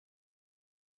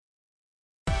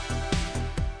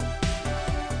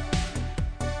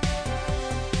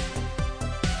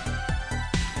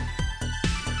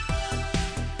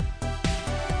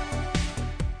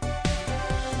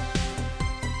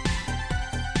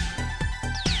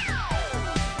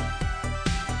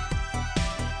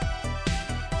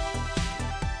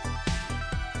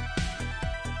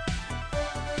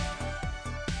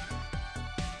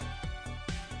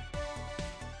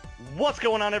What's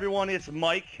going on, everyone? It's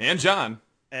Mike. And John.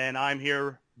 And I'm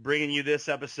here bringing you this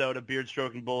episode of Beard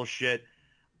Stroking Bullshit.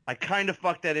 I kind of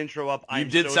fucked that intro up. You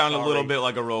did so sound sorry. a little bit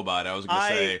like a robot, I was going to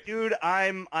say. Dude,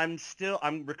 I'm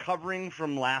recovering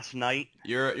from last night.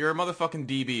 You're a motherfucking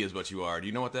DB is what you are. Do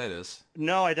you know what that is?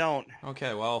 No, I don't.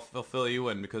 Okay, well, I'll fill you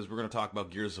in because we're going to talk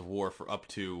about Gears of War for up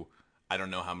to, I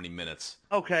don't know how many minutes.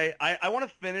 Okay, I want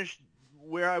to finish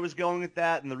where I was going with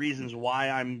that and the reasons why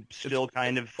I'm still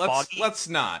kind of foggy. Let's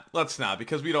not,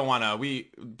 because we don't want to,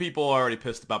 people are already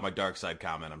pissed about my dark side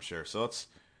comment, I'm sure, so let's...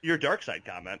 Your dark side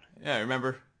comment? Yeah,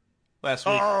 remember? Last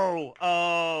week.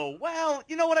 Oh, well,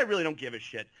 you know what? I really don't give a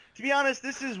shit. To be honest,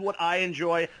 this is what I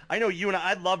enjoy. I know you and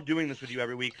I love doing this with you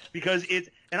every week because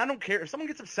and I don't care. If someone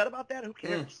gets upset about that, who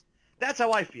cares? That's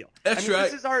how I feel. That's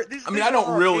right. I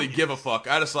don't really give a fuck.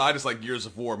 I just like Gears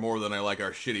of War more than I like our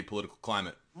shitty political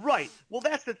climate. Right. Well,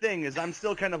 that's the thing is I'm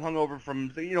still kind of hungover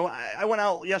from, I went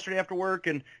out yesterday after work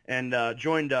and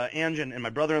joined Ange and my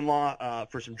brother-in-law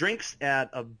for some drinks at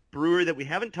a brewery that we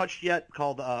haven't touched yet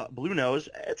called Blue Nose.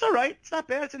 It's all right. It's not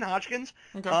bad. It's in Hodgkins.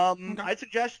 Okay. I'd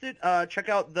suggest it. Check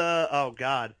out the oh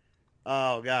god,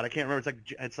 I can't remember.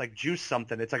 It's like juice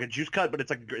something. It's like a juice cut, but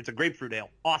it's a grapefruit ale.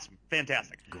 Awesome,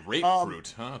 fantastic.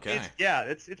 Grapefruit, huh? Okay.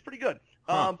 It's pretty good.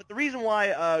 Huh. But the reason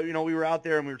why we were out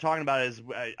there and we were talking about it is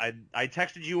I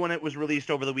texted you when it was released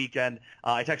over the weekend.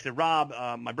 I texted Rob,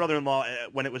 my brother-in-law,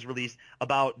 when it was released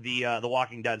about the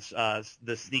Walking Dead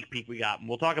the sneak peek we got, and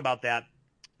we'll talk about that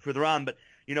further on. But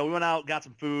we went out, got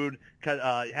some food,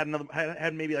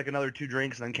 had maybe like another 2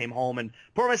 drinks, and then came home and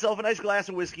poured myself a nice glass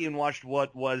of whiskey and watched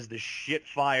what was the shit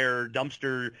fire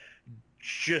dumpster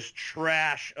just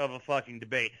trash of a fucking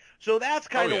debate. So that's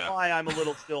kind of why I'm a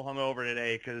little still hungover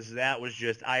today, because that was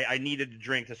just I needed to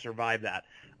drink to survive that.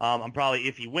 I'm probably,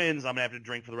 if he wins, I'm gonna have to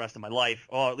drink for the rest of my life,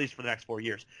 or at least for the next 4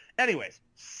 years. Anyways,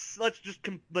 let's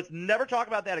never talk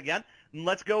about that again.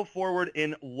 Let's go forward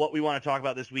in what we want to talk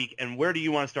about this week. And where do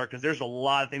you want to start? Because there's a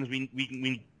lot of things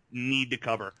we need to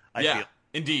cover. I feel.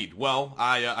 Indeed. Well,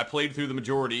 I played through the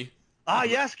majority.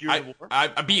 Yes, Gears of War.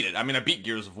 I beat it. I mean, I beat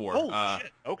Gears of War. Oh,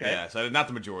 shit. Okay. Yeah, so not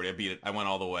the majority. I beat it. I went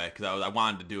all the way because I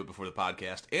wanted to do it before the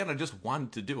podcast, and I just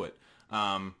wanted to do it.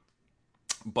 Yeah.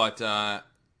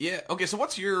 Okay, so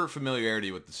what's your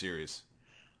familiarity with the series?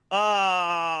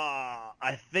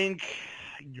 I think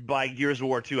by Gears of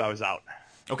War 2 I was out.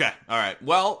 Okay, all right.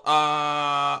 Well,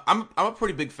 I'm a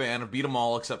pretty big fan. I've beat them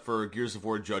all except for Gears of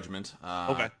War Judgment.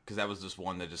 Okay. Because that was just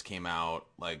one that just came out.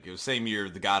 Like, it was the same year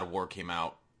the God of War came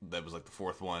out. That was like the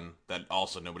 4th one. That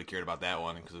also nobody cared about that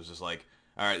one because it was just like,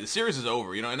 all right, the series is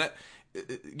over, And that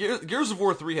Gears of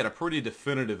War 3 had a pretty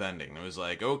definitive ending. It was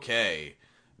like, okay,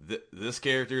 this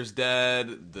character is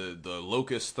dead. The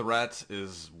Locust threat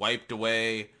is wiped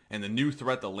away, and the new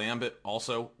threat, the Lambent,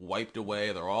 also wiped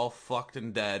away. They're all fucked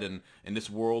and dead, and in this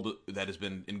world that has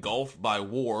been engulfed by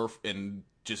war and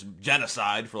just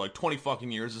genocide for like 20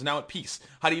 fucking years is now at peace.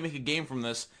 How do you make a game from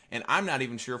this? And I'm not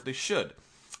even sure if they should.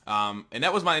 And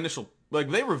that was my initial, like,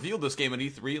 they revealed this game at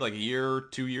E3 like a year,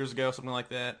 2 years ago, something like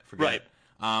that. Forget.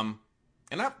 Right.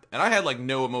 And I had like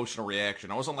no emotional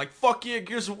reaction. I wasn't like, fuck yeah,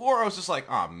 Gears of War. I was just like,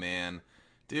 oh man,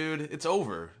 dude, it's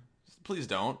over. Please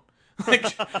don't.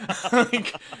 Like, I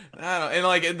don't know. And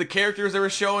like the characters they were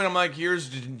showing, I'm like, here's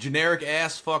generic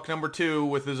ass fuck number 2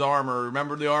 with his armor.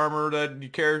 Remember the armor that the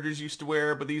characters used to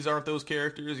wear, but these aren't those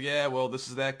characters? Yeah, well, this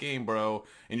is that game, bro.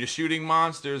 And you're shooting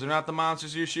monsters. They're not the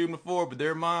monsters you're shooting before, but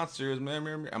they're monsters.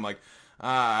 I'm like,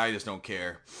 I just don't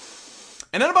care.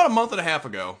 And then about a month and a half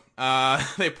ago,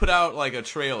 they put out like a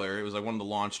trailer. It was like one of the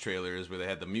launch trailers where they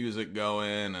had the music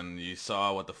going, and you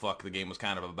saw what the fuck the game was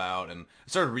kind of about. And I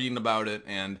started reading about it,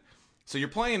 and so you're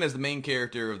playing as the main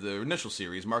character of the initial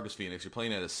series, Marcus Phoenix. You're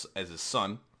playing as his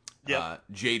son,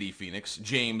 JD Phoenix,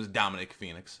 James Dominic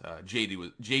Phoenix.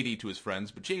 JD to his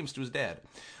friends, but James to his dad.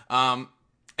 And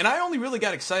I only really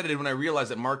got excited when I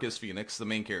realized that Marcus Phoenix, the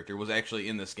main character, was actually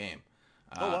in this game.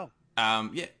 Oh, wow.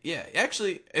 Yeah.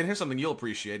 Actually, and here's something you'll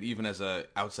appreciate, even as an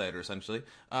outsider, essentially.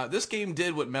 This game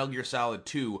did what Metal Gear Solid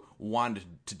 2 wanted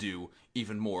to do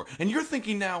even more. And you're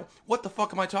thinking now, what the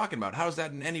fuck am I talking about? How is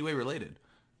that in any way related?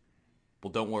 Well,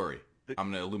 don't worry.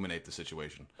 I'm going to illuminate the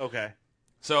situation. Okay.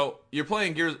 So you're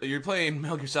playing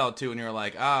Metal Gear Solid 2, and you're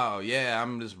like, oh yeah,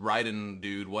 I'm just riding,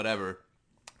 dude, whatever.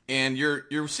 And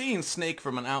you're seeing Snake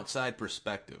from an outside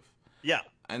perspective. Yeah.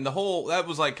 And that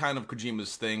was like kind of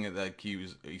Kojima's thing. That he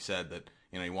said that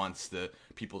he wants the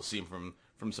people to see him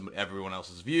from everyone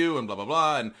else's view and blah blah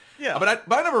blah. And yeah. But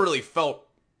I never really felt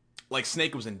like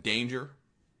Snake was in danger.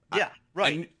 Yeah.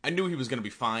 Right. I knew he was going to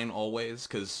be fine always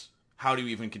because. How do you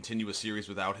even continue a series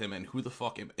without him? And who the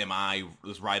fuck am I,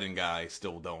 this Raiden guy,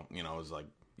 still don't, it's like,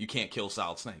 you can't kill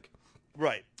Solid Snake.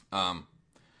 Right.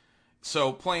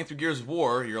 So playing through Gears of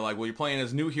War, you're like, well, you're playing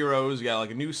as new heroes, you got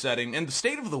like a new setting, and the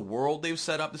state of the world they've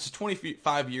set up, this is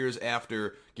 25 years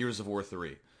after Gears of War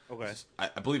 3. Okay.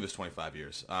 I believe it's 25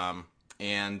 years.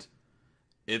 And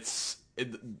it's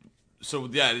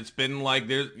been like,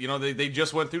 they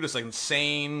just went through this like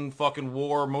insane fucking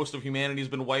war. Most of humanity's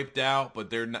been wiped out,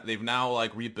 but they've now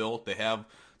like rebuilt. They have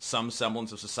some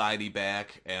semblance of society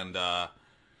back, and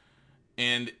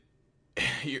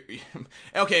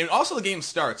okay, and also the game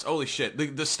starts. Holy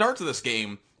shit. The start to this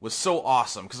game was so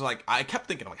awesome, because like I kept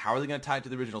thinking, like, how are they going to tie it to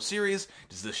the original series?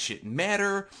 Does this shit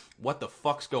matter? What the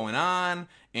fuck's going on?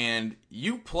 And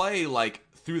you play like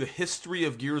through the history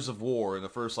of Gears of War in the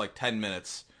first like 10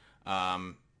 minutes.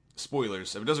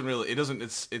 Spoilers.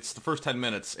 It's the first 10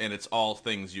 minutes, and it's all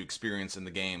things you experience in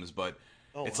the games, but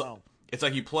it's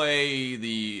like you play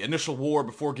the initial war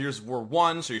before Gears of War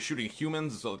 1, so you're shooting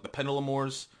humans, so like the Pendulum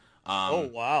Wars.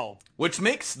 Which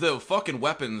makes the fucking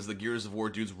weapons the Gears of War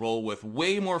dudes roll with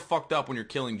way more fucked up when you're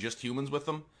killing just humans with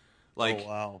them. Like,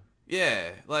 yeah,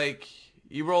 like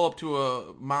you roll up to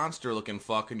a monster-looking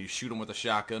fuck and you shoot him with a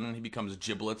shotgun, and he becomes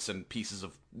giblets and pieces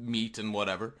of meat and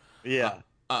whatever. Yeah.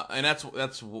 And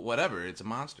that's whatever. It's a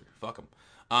monster. Fuck him.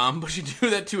 But you do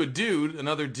that to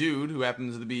another dude who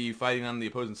happens to be fighting on the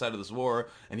opposing side of this war,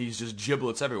 and he's just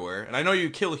giblets everywhere. And I know you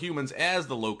kill humans as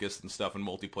the Locust and stuff in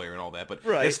multiplayer and all that, but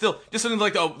it's still just something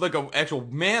like a actual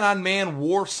man-on-man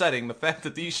war setting. The fact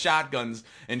that these shotguns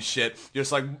and shit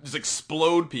just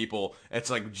explode people. It's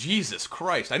like, Jesus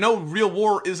Christ. I know real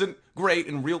war isn't great,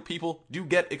 and real people do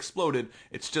get exploded.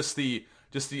 It's just the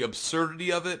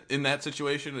absurdity of it in that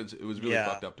situation. It was really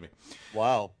fucked up to me.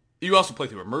 Wow. You also play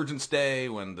through Emergence Day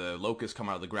when the Locusts come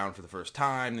out of the ground for the first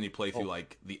time. Then you play through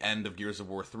like the end of Gears of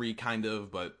War 3, kind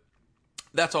of. But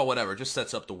that's all whatever. It just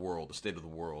sets up the world, the state of the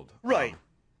world. Right.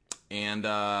 And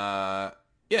like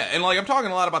I'm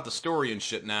talking a lot about the story and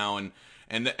shit now. And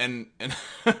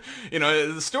you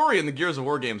know, the story in the Gears of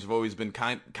War games have always been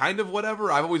kind of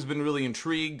whatever. I've always been really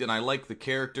intrigued, and I like the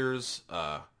characters.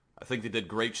 I think they did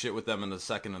great shit with them in the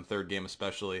second and third game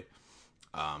especially.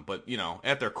 But, you know,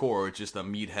 at their core, it's just a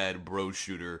meathead bro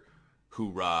shooter,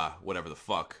 hoorah, whatever the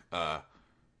fuck. But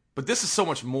this is so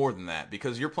much more than that,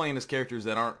 because you're playing as characters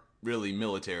that aren't really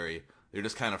military. They're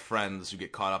just kind of friends who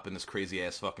get caught up in this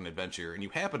crazy-ass fucking adventure, and you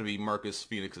happen to be Marcus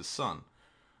Phoenix's son.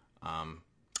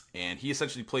 And he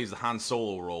essentially plays the Han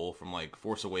Solo role from, like,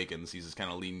 Force Awakens. He's just kind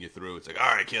of leading you through. It's like,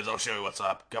 all right, kids, I'll show you what's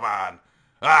up. Come on.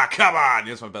 Come on!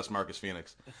 That's my best Marcus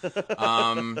Phoenix.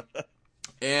 And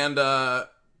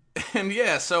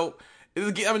yeah, so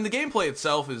the gameplay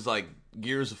itself is like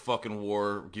Gears of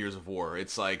War.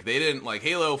 It's like they didn't like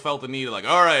Halo felt the need of like,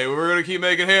 all right, we're gonna keep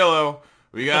making Halo.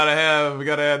 We gotta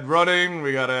add running,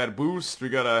 we gotta add boost, we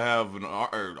gotta have an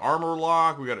armor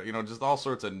lock, we gotta just all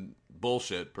sorts of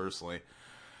bullshit. Personally,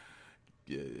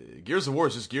 Gears of War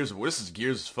is just Gears of War. This is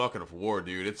Gears fucking of War,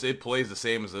 dude. It plays the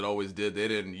same as it always did. They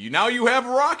didn't. Now you have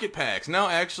rocket packs. No,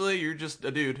 actually, you're just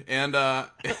a dude, and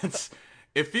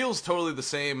it feels totally the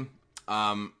same,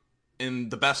 in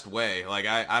the best way. Like,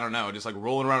 I don't know, just like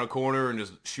rolling around a corner and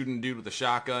just shooting a dude with a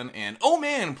shotgun, and oh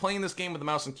man, playing this game with the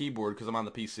mouse and keyboard because I'm on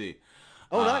the PC.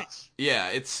 Oh, nice. Yeah,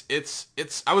 it's.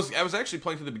 I was actually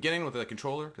playing through the beginning with a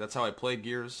controller, 'cause that's how I played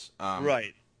Gears.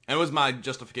 Right. And it was my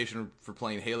justification for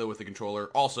playing Halo with the controller,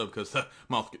 also because the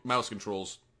mouse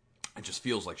controls, it just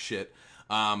feels like shit.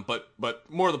 But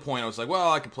more to the point, I was like,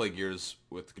 well, I could play Gears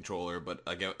with the controller, but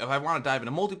again, if I want to dive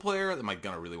into multiplayer, am I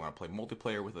gonna really want to play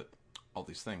multiplayer with it? All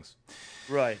these things.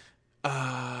 Right.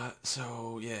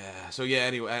 So yeah.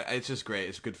 Anyway, it's just great.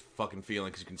 It's a good fucking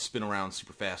feeling because you can spin around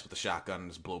super fast with a shotgun and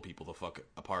just blow people the fuck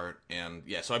apart. And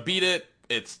yeah, so I beat it.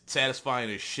 It's satisfying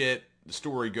as shit. The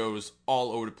story goes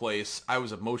all over the place. I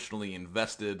was emotionally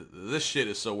invested. This shit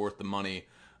is so worth the money.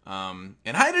 And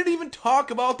I didn't even talk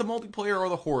about the multiplayer or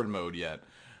the horde mode yet.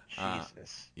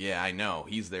 Jesus. Yeah, I know.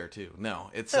 He's there too.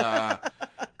 No, it's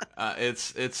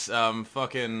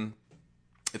fucking,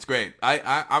 it's great.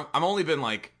 I'm only been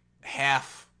like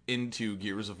half into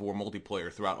Gears of War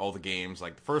multiplayer throughout all the games.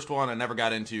 Like the first one I never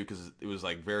got into because it was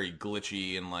like very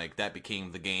glitchy, and like that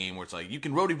became the game where it's like you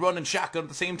can roadie run and shotgun at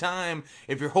the same time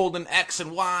if you're holding X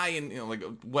and Y and like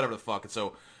whatever the fuck. And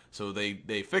so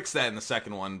they fixed that in the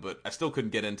second one, but I still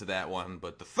couldn't get into that one.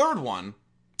 But the third one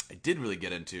I did really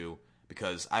get into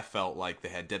because I felt like they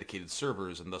had dedicated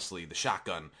servers, and thusly the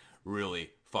shotgun really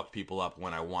fucked people up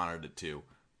when I wanted it to.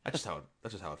 That's just how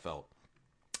it felt.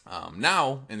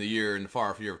 Now, in the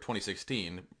far year of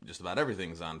 2016, just about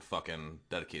everything's on fucking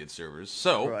dedicated servers.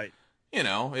 So, right. you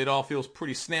know, it all feels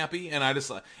pretty snappy, and I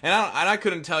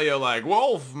couldn't tell you like,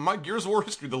 well, my Gears of War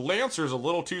history, the Lancer's a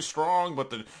little too strong, but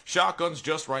the shotgun's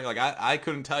just right. Like I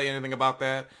couldn't tell you anything about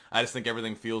that. I just think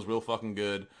everything feels real fucking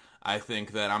good. I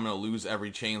think that I'm gonna lose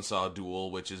every chainsaw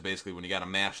duel, which is basically when you gotta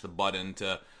mash the button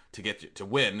to get to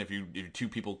win. If two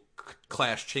people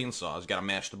clash chainsaws, you gotta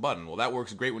mash the button. Well, that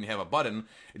works great when you have a button.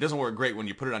 It doesn't work great when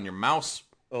you put it on your mouse.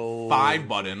 5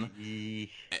 button,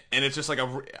 and it's just like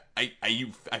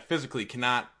I physically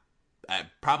cannot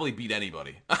probably beat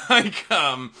anybody. Like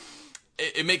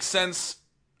it makes sense.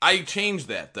 I changed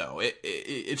that though.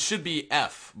 It should be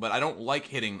F, but I don't like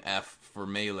hitting F for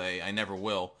melee. I never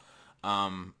will.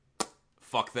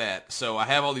 Fuck that. So I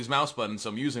have all these mouse buttons,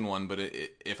 so I'm using one. But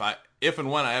if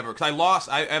and when I ever, because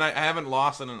I haven't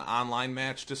lost in an online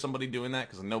match to somebody doing that,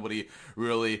 because nobody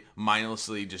really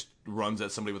mindlessly just runs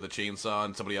at somebody with a chainsaw,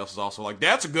 and somebody else is also like,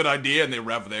 that's a good idea, and they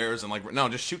rev theirs, and like, no,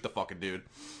 just shoot the fucking dude.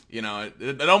 You know,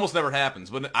 it almost never happens,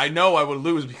 but I know I would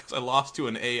lose because I lost to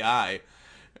an AI.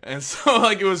 And so,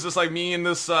 like, it was just like me and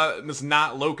this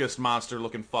not locust monster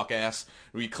looking fuck ass.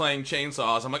 We clang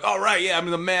chainsaws. I'm like, all right, yeah, I'm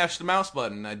gonna mash the mouse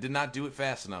button. I did not do it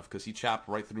fast enough because he chopped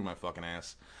right through my fucking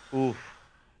ass. Oof.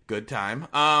 Good time.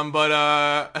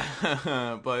 But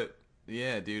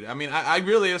yeah, dude. I mean, I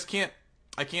really just can't.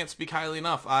 I can't speak highly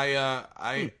enough.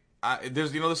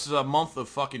 There's, this is a month of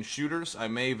fucking shooters. I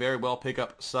may very well pick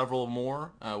up several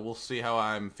more. We'll see how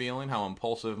I'm feeling, how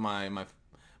impulsive my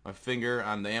finger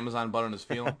on the Amazon button is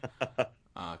feeling.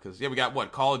 Because, we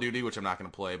got, Call of Duty, which I'm not going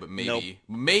to play, but maybe.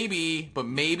 Nope.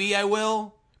 Maybe I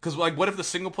will. Because, like, what if the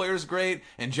single player is great,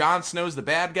 and Jon Snow's the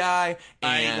bad guy,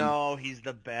 and... I know, he's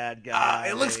the bad guy.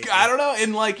 It looks... I don't know,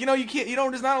 and, like, you can't...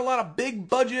 there's not a lot of big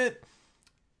budget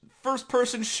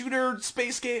first-person shooter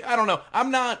space game. I don't know.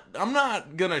 I'm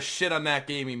not gonna shit on that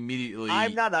game immediately.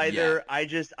 I'm not either.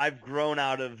 Yet. I've grown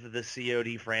out of the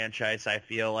COD franchise, I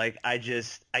feel like. I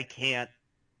can't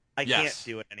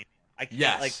do it anymore. I can't,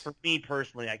 yes. Like, for me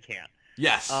personally, I can't.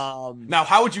 Yes. Now,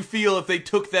 how would you feel if they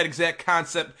took that exact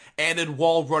concept, added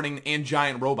wall running and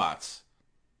giant robots?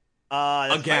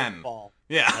 That's Again. Titanfall.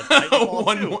 Yeah.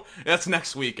 Titanfall that's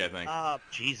next week, I think.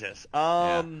 Jesus.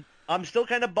 Yeah. I'm still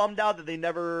kind of bummed out that they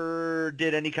never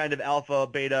did any kind of alpha,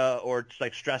 beta, or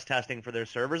like stress testing for their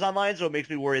servers online, so it makes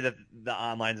me worry that the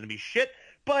online's going to be shit.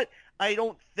 But I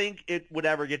don't think it would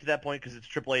ever get to that point because it's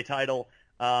a AAA title.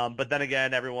 But then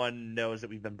again, everyone knows that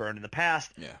we've been burned in the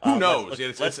past. Yeah. Who knows?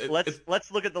 Let's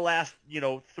look at the last,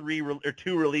 2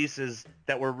 releases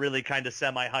that were really kind of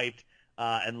semi-hyped,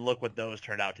 and look what those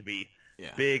turned out to be. Yeah.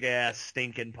 Big ass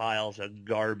stinking piles of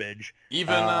garbage.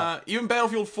 Even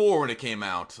Battlefield 4 when it came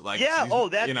out, like that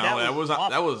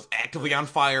was actively on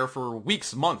fire for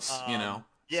weeks, months. Yeah,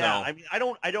 So. I mean,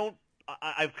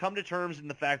 I've come to terms in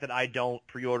the fact that I don't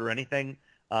pre-order anything.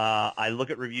 I look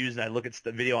at reviews and I look at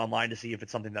the video online to see if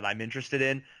it's something that I'm interested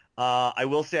in. I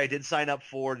will say I did sign up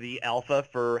for the alpha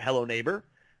for Hello Neighbor.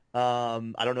 I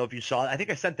don't know if you saw it. I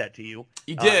think I sent that to you.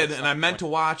 You did, and I meant to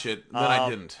watch it, then I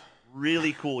didn't.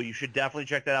 Really cool. You should definitely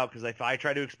check that out because if I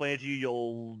try to explain it to you,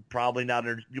 you'll probably not.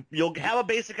 You'll have a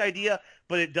basic idea,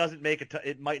 but it doesn't make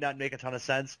it might not make a ton of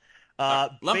sense.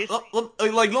 Let me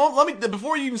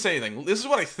before you even say anything. This is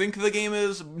what I think the game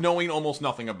is, knowing almost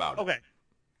nothing about it. Okay.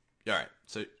 All right.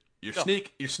 So you're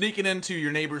sneaking into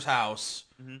your neighbor's house.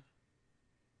 Mm-hmm.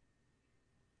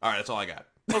 All right. That's all I got.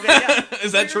 Okay, yeah.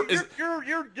 Is that true?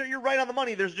 You're right on the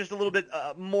money. There's just a little bit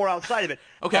more outside of it.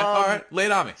 Okay, all right, lay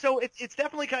it on me. So it's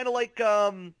definitely kind of like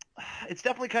a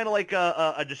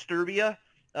Disturbia,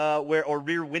 or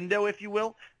Rear Window, if you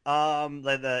will.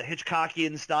 Like the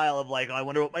Hitchcockian style of like, I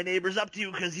wonder what my neighbor's up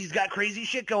to because he's got crazy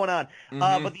shit going on.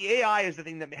 Mm-hmm. But the AI is the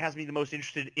thing that has me the most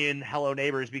interested in Hello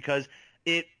Neighbors because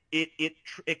it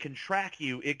can track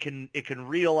you. It can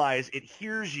realize. It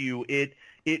hears you.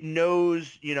 It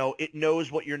knows, it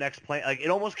knows what your next plan, like it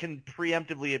almost can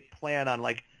preemptively plan on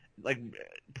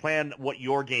plan what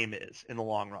your game is in the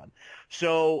long run.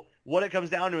 So what it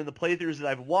comes down to in the playthroughs that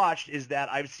I've watched is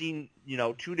that I've seen,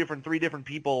 3 different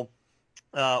people,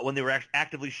 when they were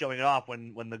actively showing it off,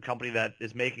 when the company that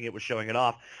is making it was showing it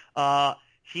off,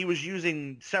 he was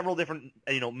using several different,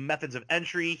 methods of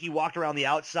entry. He walked around the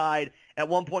outside. At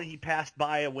one point, he passed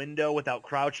by a window without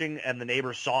crouching, and the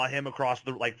neighbor saw him across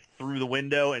through the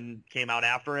window and came out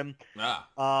after him.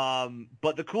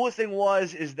 But the coolest thing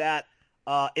is that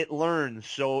it learns.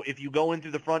 So if you go in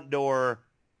through the front door,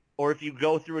 or if you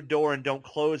go through a door and don't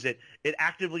close it, it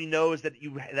actively knows that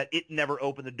it never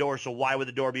opened the door. So why would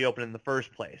the door be open in the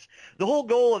first place? The whole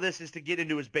goal of this is to get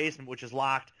into his basement, which is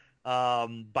locked.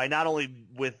 by not only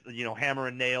with hammer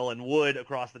and nail and wood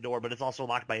across the door, but it's also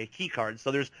locked by a key card.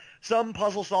 So there's some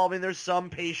puzzle solving, there's some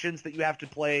patience that you have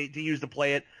to use to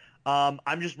play it.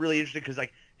 I'm just really interested because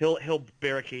like he'll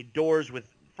barricade doors with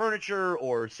furniture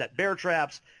or set bear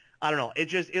traps. I don't know.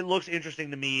 It looks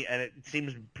interesting to me, and it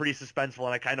seems pretty suspenseful,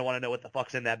 and I kind of want to know what the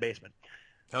fuck's in that basement.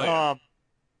 Hell yeah.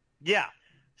 Yeah.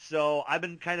 So I've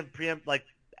been kind of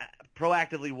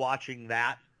proactively watching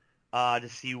that to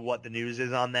see what the news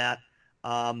is on that.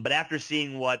 But after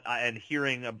seeing and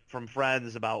hearing from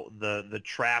friends about the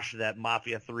trash that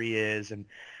Mafia 3 is and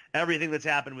everything that's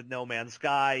happened with No Man's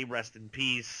Sky, rest in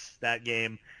peace, that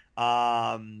game.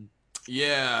 Yeah.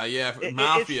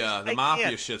 Mafia. The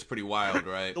Mafia shit's pretty wild,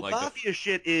 right? The Mafia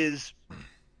shit is,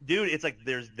 dude. It's like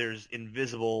there's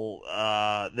invisible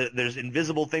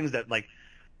things that like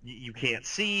you can't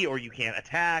see or you can't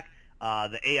attack.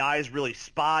 The AI is really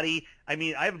spotty. I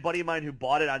mean, I have a buddy of mine who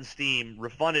bought it on Steam,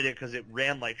 refunded it because it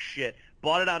ran like shit,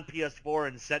 bought it on PS4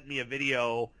 and sent me a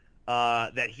video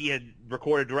that he had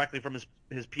recorded directly from his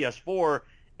PS4,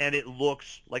 and it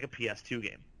looks like a PS2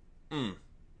 game.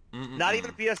 Not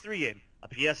even a PS3 game, a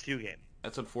PS2 game.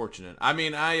 That's unfortunate. I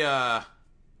mean, I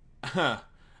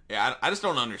just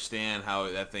don't understand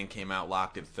how that thing came out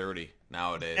locked at 30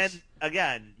 nowadays. And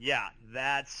again, yeah,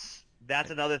 that's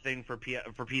another thing for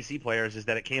PC players is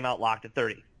that it came out locked at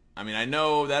 30. I mean, I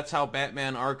know that's how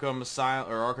Batman Arkham Asylum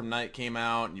or Arkham Knight came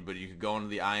out, but you could go into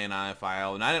the INI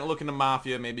file. And I didn't look into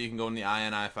Mafia. Maybe you can go in the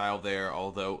INI file there,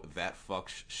 although that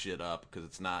fucks shit up because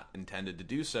it's not intended to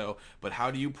do so. But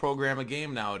how do you program a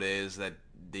game nowadays that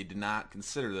they did not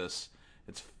consider this?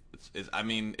 It's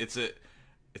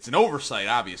an oversight,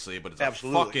 obviously, but it's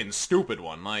Absolutely. a fucking stupid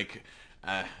one. Like,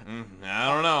 I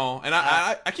don't know. And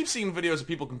I keep seeing videos of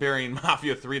people comparing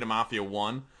Mafia 3 to Mafia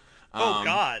 1. Oh,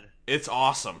 God. It's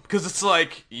awesome because it's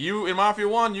like in Mafia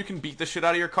 1 you can beat the shit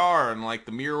out of your car and like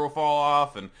the mirror will fall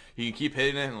off and you can keep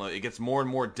hitting it and like, it gets more and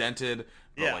more dented.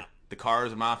 But like the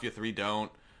cars in Mafia 3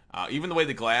 don't. Even the way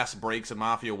the glass breaks in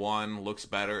Mafia 1 looks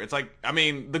better. It's like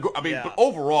but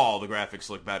overall the graphics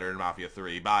look better in Mafia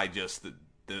 3 by just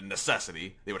the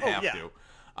necessity they would have to.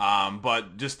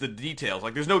 But just the details,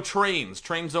 like there's no trains.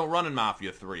 Trains don't run in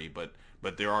Mafia 3, but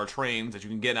there are trains that you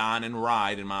can get on and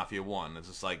ride in Mafia 1. It's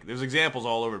just like there's examples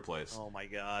all over the place. Oh my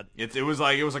God. It was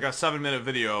like a 7-minute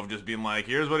video of just being like,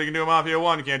 here's what you can do in Mafia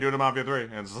 1, you can't do it in Mafia 3.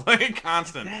 And it's like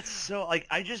constant. That's so like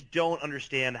I just don't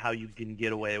understand how you can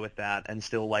get away with that and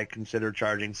still like consider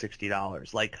charging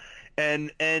 $60. Like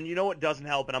and you know what doesn't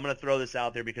help, and I'm gonna throw this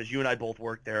out there because you and I both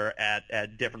worked there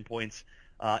at different points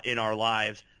in our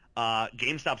lives.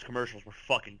 GameStop's commercials were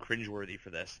fucking cringeworthy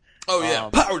for this. Oh yeah,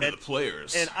 power to the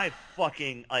players. And I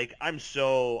fucking like I'm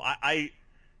so I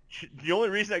the only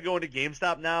reason I go into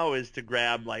GameStop now is to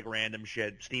grab like random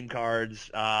shit, Steam cards,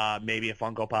 maybe a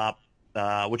Funko Pop,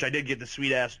 which I did get the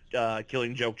sweet ass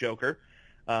Killing Joke Joker,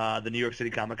 the New York City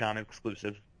Comic Con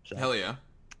exclusive. So hell yeah,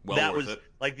 well that worth was it.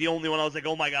 Like the only one I was like,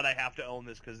 oh my God, I have to own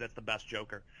this because that's the best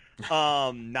Joker.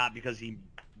 Not because he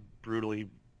brutally.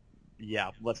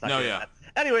 Yeah, let's not get that.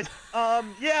 Anyways,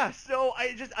 so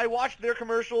I watched their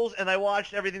commercials and I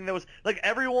watched everything that was like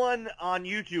everyone on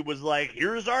YouTube was like,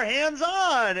 here's our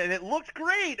hands-on, and it looked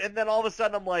great, and then all of a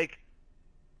sudden I'm like,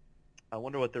 I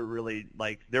wonder what they're really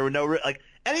like. There were no like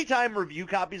anytime review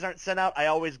copies aren't sent out, I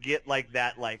always get like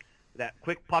that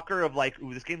quick pucker of like,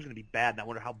 ooh, this game's gonna be bad, and I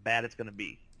wonder how bad it's gonna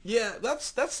be. Yeah,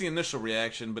 that's the initial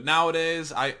reaction, but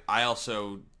nowadays I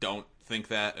also don't think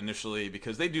that initially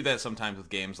because they do that sometimes with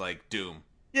games like Doom.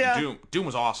 Yeah. Doom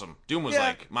was awesome. Doom was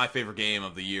like my favorite game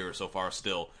of the year so far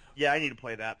still. Yeah, I need to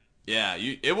play that. Yeah,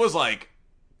 it was like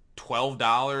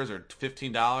 $12 or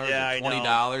 $15 or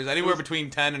 $20, anywhere between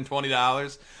 $10 and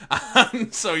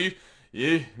 $20. So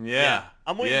yeah.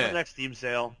 I'm waiting for the next Steam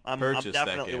sale. I'm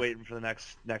definitely game. Waiting for the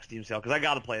next Steam sale because I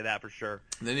got to play that for sure.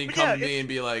 And then you come to me and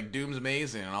be like, Doom's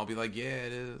amazing, and I'll be like, yeah,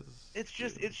 it is. It's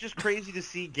just crazy to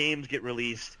see games get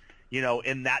released,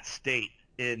 in that state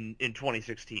in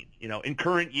 2016, in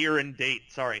current year and date.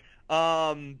 Sorry.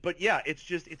 But yeah,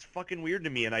 it's fucking weird to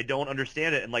me, and I don't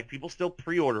understand it. And like people still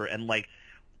pre-order, and like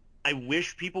I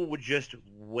wish people would just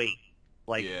wait,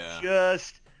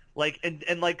 because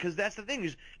that's the thing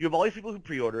is you have all these people who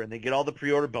pre-order and they get all the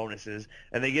pre-order bonuses,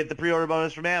 and they get the pre-order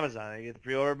bonus from Amazon, they get the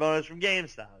pre-order bonus from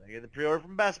GameStop, they get the pre-order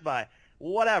from Best Buy,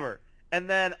 whatever, and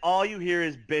then all you hear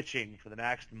is bitching for the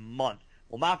next month.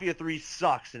 Well, Mafia 3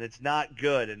 sucks, and it's not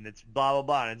good, and it's blah, blah,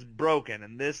 blah, and it's broken,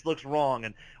 and this looks wrong,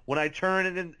 and when I turn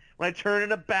in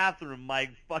a bathroom, my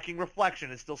fucking reflection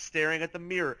is still staring at the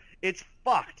mirror. It's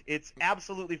fucked. It's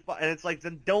absolutely fucked. And it's like,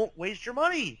 then don't waste your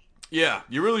money. Yeah,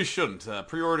 you really shouldn't.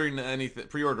 Pre-ordering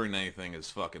anything is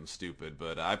fucking stupid.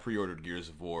 But I pre-ordered Gears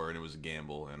of War, and it was a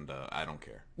gamble, and I don't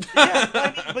care. Yeah,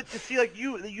 I mean, but to see like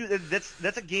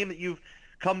that's a game that you've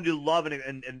come to love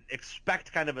and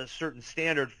expect kind of a certain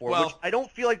standard for, Well, which I don't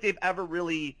feel like they've ever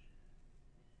really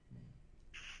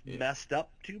messed up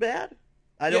too bad.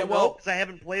 I don't know because I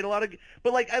haven't played a lot of.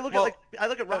 But like I look at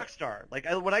Rockstar.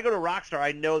 When I go to Rockstar,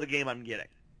 I know the game I'm getting.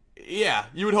 Yeah,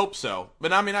 you would hope so.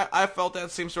 But I mean, I felt that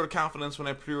same sort of confidence when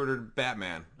I pre-ordered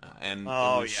Batman, and it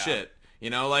was shit. You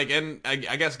know, like, and I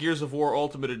guess Gears of War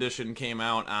Ultimate Edition came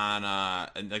out on,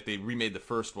 and like they remade the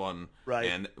first one, right?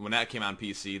 And when that came on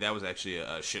PC, that was actually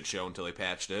a shit show until they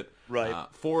patched it. Right.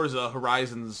 Forza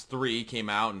Horizons 3 came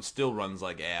out and still runs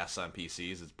like ass on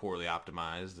PCs. It's poorly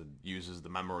optimized. It uses the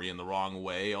memory in the wrong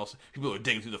way. Also, people are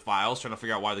digging through the files trying to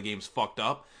figure out why the game's fucked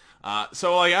up.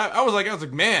 So like, I was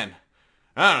like, man,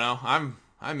 I don't know.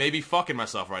 I may be fucking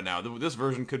myself right now. This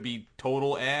version could be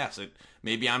total ass. It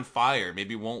may be on fire.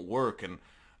 Maybe it won't work. And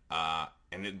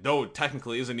though it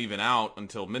technically isn't even out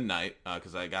until midnight,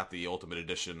 because I got the Ultimate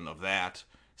Edition of that.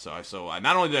 So I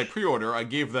not only did I pre-order, I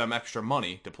gave them extra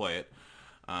money to play it.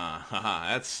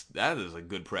 That is a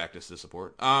good practice to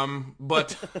support.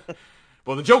 But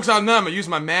well, the joke's on them. I used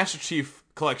my Master Chief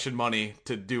Collection money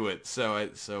to do it. So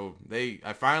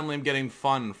I finally am getting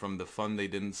fun from the fun they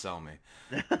didn't sell me.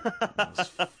 Those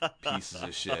pieces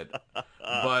of shit.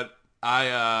 But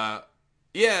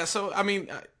yeah, so I mean,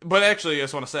 but actually, I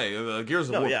just want to say the Gears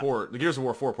of War port, the Gears of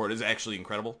War 4 port is actually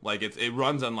incredible. Like it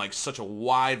runs on like such a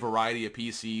wide variety of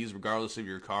PCs, regardless of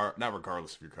your card. Not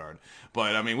regardless of your card,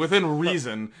 but I mean within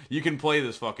reason, you can play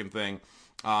this fucking thing.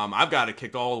 I've got it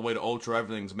kicked all the way to Ultra.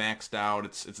 Everything's maxed out.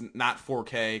 It's not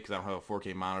 4K because I don't have a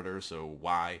 4K monitor, so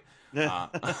why?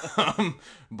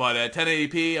 But at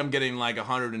 1080p, I'm getting like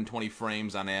 120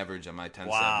 frames on average on my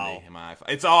 1070. Wow.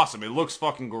 It's awesome. It looks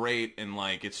fucking great, and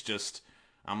like it's just,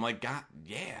 I'm like, God,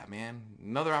 yeah, man,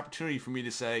 another opportunity for me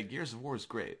to say Gears of War is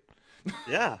great.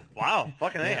 Yeah. Wow.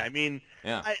 Fucking yeah. A. I mean,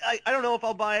 yeah. I don't know if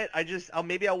I'll buy it.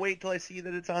 Maybe I'll wait till I see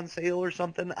that it's on sale or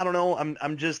something. I don't know.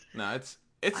 I'm just. No, it's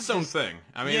its own thing.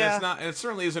 I mean, it's not. It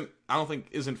certainly isn't. I don't think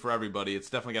isn't for everybody. It's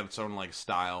definitely got its own like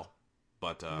style.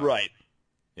 But right.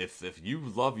 If you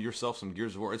love yourself some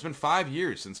Gears of War, it's been 5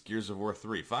 years since Gears of War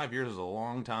 3. 5 years is a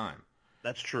long time.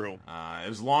 That's true. It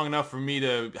was long enough for me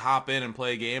to hop in and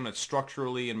play a game that's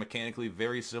structurally and mechanically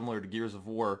very similar to Gears of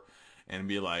War, and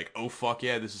be like, oh fuck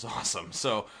yeah, this is awesome.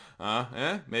 So,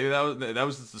 maybe that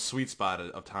was the sweet spot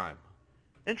of time.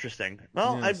 Interesting.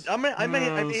 Well, yes. I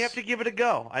may have to give it a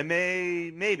go.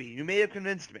 Maybe you may have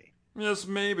convinced me. Yes,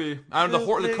 maybe.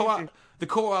 The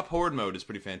co-op horde mode is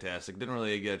pretty fantastic. Didn't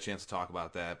really get a chance to talk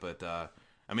about that, but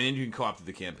I mean, you can co-op through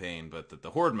the campaign, but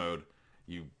the horde mode,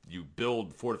 you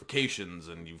build fortifications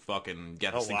and you fucking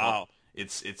get this thing called.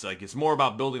 It's like it's more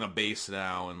about building a base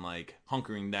now and like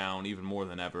hunkering down even more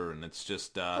than ever, and it's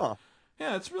just yeah,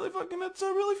 it's really fucking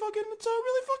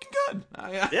good.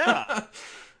 Yeah.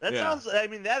 That sounds. I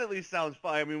mean, that at least sounds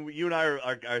fun. I mean, you and I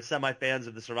are semi fans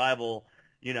of the survival,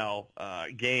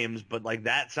 games, but like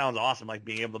that sounds awesome. Like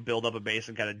being able to build up a base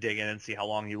and kind of dig in and see how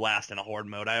long you last in a horde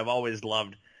mode. I have always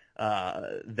loved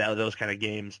those kind of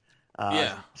games.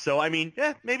 So I mean,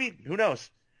 maybe who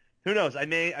knows? I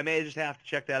may just have to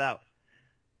check that out.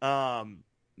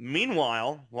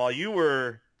 Meanwhile, while you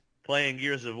were playing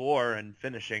Gears of War and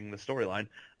finishing the storyline,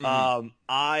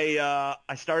 I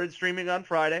started streaming on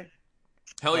Friday.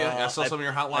 Hell yeah! I saw some of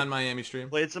your Hotline Miami stream.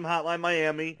 Played some Hotline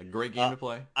Miami. A great game to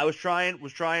play. I was trying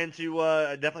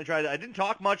to definitely try to. I didn't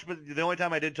talk much, but the only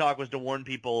time I did talk was to warn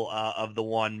people of the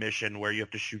one mission where you have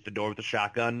to shoot the door with a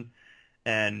shotgun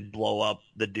and blow up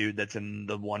the dude that's in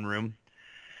the one room.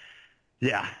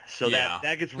 Yeah, so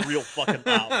that gets real fucking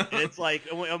loud. And it's like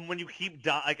when you keep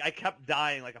dying, like I kept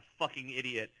dying like a fucking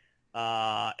idiot.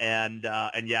 And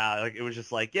like it was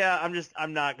just like,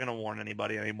 I'm not gonna warn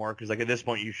anybody anymore because like at this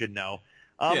point you should know.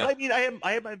 But I mean,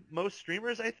 I had my most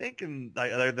streamers, I think, and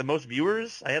the most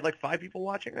viewers. I had like 5 people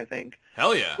watching, I think.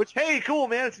 Hell yeah! Which, hey, cool,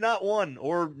 man. It's not one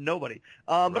or nobody.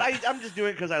 But I'm just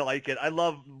doing it because I like it. I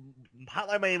love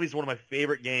Hotline Miami is one of my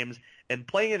favorite games, and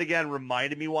playing it again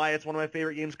reminded me why it's one of my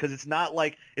favorite games because it's not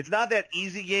that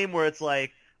easy game where it's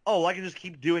like, oh, I can just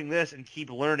keep doing this and keep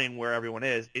learning where everyone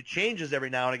is. It changes every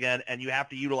now and again, and you have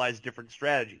to utilize different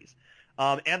strategies,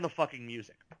 and the fucking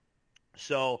music.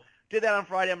 So did that on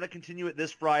Friday. I'm going to continue it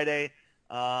this Friday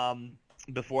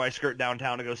before I skirt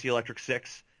downtown to go see Electric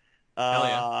Six. Hell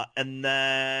yeah. And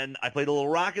then I played a little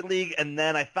Rocket League, and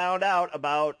then I found out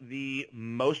about the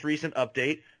most recent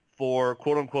update for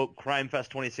quote-unquote Crimefest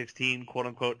 2016,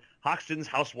 quote-unquote Hoxton's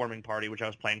Housewarming Party, which I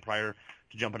was playing prior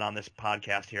to jumping on this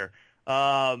podcast here.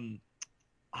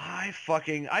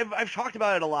 I've talked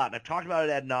about it a lot, and I've talked about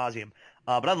it ad nauseum.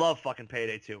 But I love fucking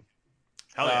Payday 2.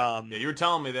 Hell yeah. Yeah, you were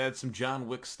telling me they had some John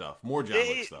Wick stuff. More John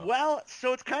Wick stuff. Well,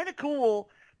 so it's kind of cool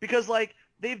because like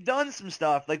they've done some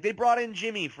stuff. Like they brought in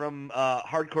Jimmy from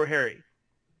Hardcore Harry.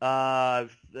 Oh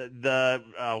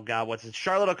god, what's it?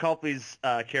 Charlotte O'Copley's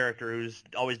character who's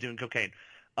always doing cocaine.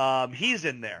 He's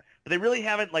in there, but they really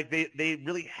haven't they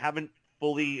really haven't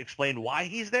fully explained why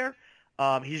he's there.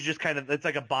 He's just kind of it's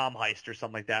like a bomb heist or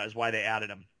something like that is why they added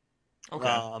him.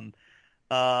 Okay.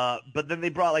 But then they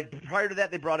brought prior to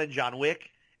that they brought in John Wick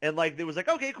and like it was like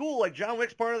okay cool like John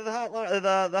Wick's part of the hotline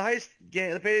the heist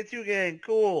gang the Payday 2 gang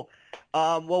cool.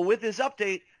 Well with this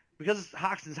update because it's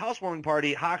Hoxton's housewarming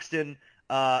party Hoxton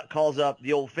calls up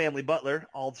the old family butler,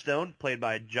 Aldstone, played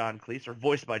by John Cleese, or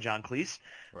voiced by John Cleese.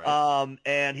 Right.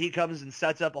 And he comes and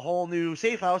sets up a whole new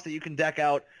safe house that you can deck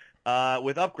out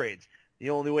with upgrades. The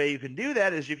only way you can do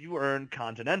that is if you earn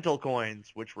Continental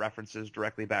coins, which references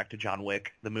directly back to John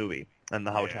Wick, the movie, and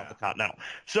the Hotel the Continental.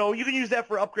 So you can use that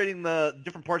for upgrading the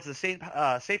different parts of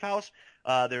the safe house.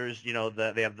 There's,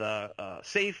 they have the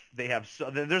safe.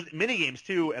 There's mini games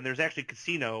too, and there's actually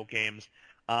casino games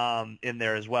in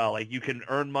there as well. Like you can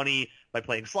earn money by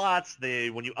playing slots.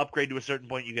 When you upgrade to a certain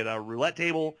point, you get a roulette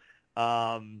table.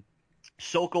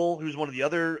 Sokol, who's one of the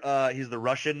other, he's the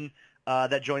Russian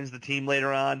that joins the team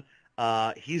later on.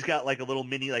 He's got like a little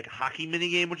mini hockey mini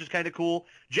game, which is kind of cool.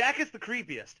 Jacket's the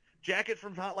creepiest. Jacket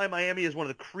from Hotline Miami is one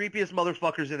of the creepiest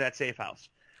motherfuckers in that safe house.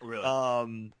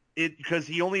 Really? Because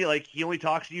he only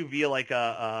talks to you via like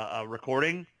a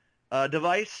recording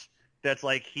device. That's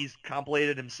like he's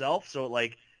compilated himself, so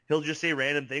like he'll just say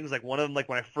random things. Like one of them, like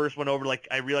when I first went over, like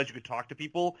I realized you could talk to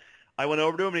people. I went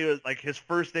over to him, and he was like, his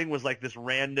first thing was like this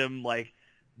random like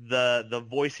the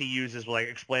voice he uses was like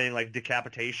explaining like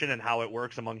decapitation and how it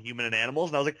works among human and animals.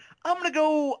 And I was like, I'm gonna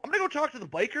go talk to the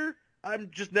biker.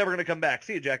 I'm just never gonna come back.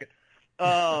 See you, Jacket.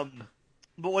 But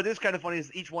what is kind of funny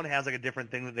is each one has like a different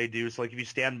thing that they do. So like if you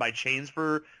stand by chains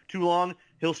for too long,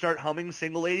 he'll start humming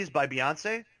 "Single Ladies" by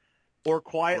Beyonce. Or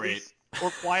quietly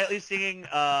singing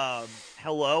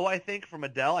 "Hello," I think from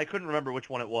Adele. I couldn't remember which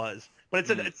one it was, but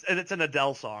it's an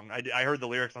Adele song. I heard the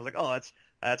lyrics. And I was like, oh,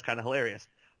 that's kind of hilarious.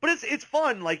 But it's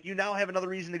fun. Like you now have another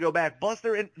reason to go back. Plus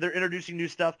they're introducing new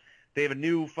stuff. They have a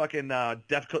new fucking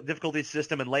difficulty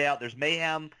system and layout. There's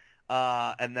mayhem,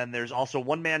 and then there's also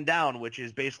one man down, which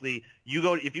is basically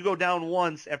if you go down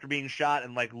once after being shot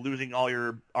and like losing all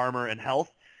your armor and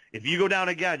health. If you go down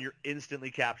again, you're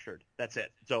instantly captured. That's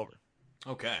it. It's over.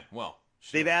 Okay, well,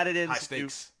 shit. They've added in high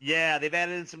stakes. They've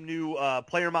added in some new AI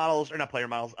models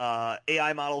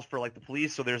for like the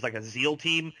police. So there's like a Zeal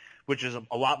team, which is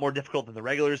a lot more difficult than the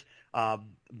regulars.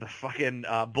 The fucking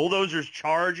bulldozers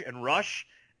charge and rush,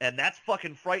 and that's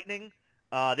fucking frightening.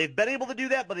 They've been able to do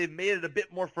that, but they've made it a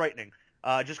bit more frightening.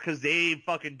 Just because they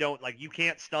fucking don't you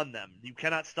can't stun them. You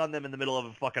cannot stun them in the middle of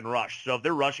a fucking rush. So if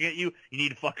they're rushing at you, you need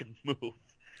to fucking move.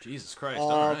 Jesus Christ!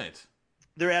 All right.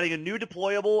 They're adding a new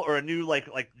deployable or a new like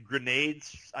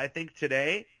grenades. I think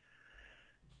today.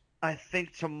 I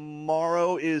think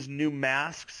tomorrow is new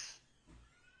masks.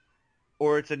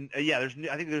 Or it's I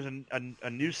think there's a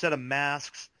new set of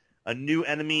masks, a new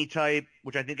enemy type,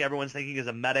 which I think everyone's thinking is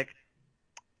a medic.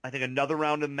 I think another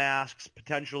round of masks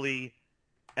potentially,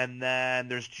 and then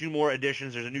there's 2 more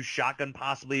additions. There's a new shotgun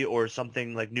possibly, or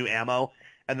something like new ammo,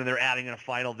 and then they're adding in a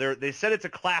final. They said it's a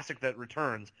classic that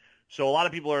returns. So a lot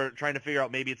of people are trying to figure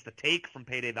out maybe it's the take from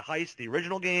Payday the Heist, the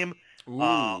original game,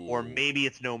 or maybe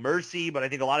it's No Mercy. But I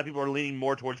think a lot of people are leaning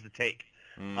more towards the take.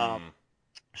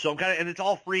 So I'm and it's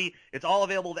all free. It's all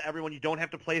available to everyone. You don't have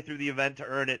to play through the event to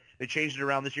earn it. They changed it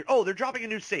around this year. Oh, they're dropping a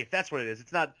new safe. That's what it is.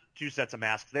 It's not 2 sets of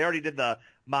masks. They already did the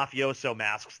mafioso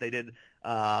masks. They did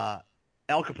Al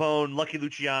Capone, Lucky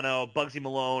Luciano, Bugsy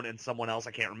Malone, and someone else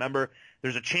I can't remember.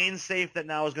 There's a chain safe that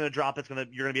now is going to drop. You're going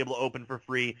to be able to open for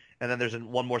free, and then there's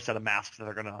one more set of masks that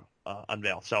they're going to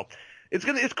unveil. So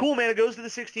it's cool, man. It goes to the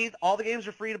 16th. All the games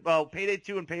are free. Payday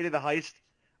 2 and Payday the Heist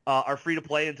are free to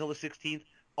play until the 16th.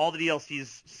 All the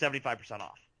DLCs 75%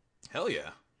 off. Hell yeah.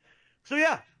 So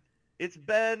yeah, it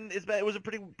was a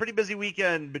pretty busy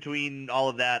weekend between all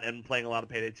of that and playing a lot of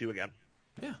Payday 2 again.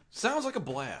 Yeah, sounds like a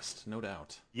blast, no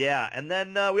doubt. Yeah, and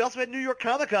then we also had New York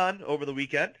Comic Con over the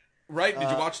weekend. Right? Did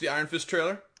you watch the Iron Fist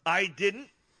trailer? I didn't.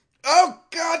 Oh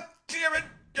God damn it!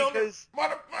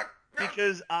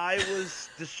 Because I was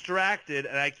distracted,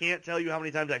 and I can't tell you how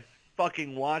many times I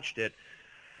fucking watched it.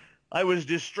 I was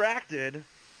distracted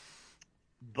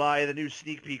by the new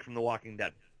sneak peek from The Walking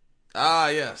Dead. Ah,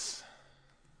 yes.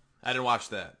 I didn't watch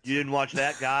that. You didn't watch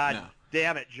that? God no.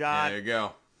 damn it, John. There you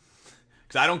go.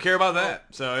 Because I don't care about that.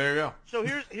 So there you go. So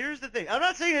here's the thing. I'm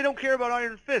not saying I don't care about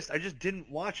Iron Fist. I just didn't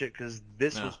watch it because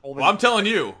this was holding. Well, I'm telling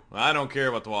you, I don't care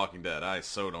about The Walking Dead. I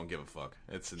so don't give a fuck.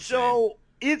 It's insane. So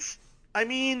I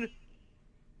mean,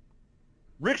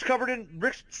 Rick's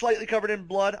slightly covered in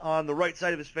blood on the right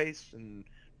side of his face, and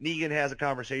Negan has a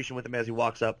conversation with him as he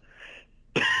walks up.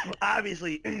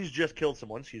 Obviously, he's just killed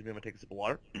someone. Excuse me, I'm gonna take a sip of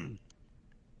water.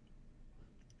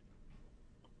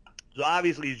 So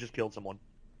obviously, he's just killed someone.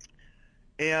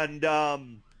 And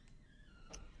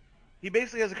he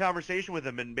basically has a conversation with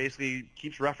him and basically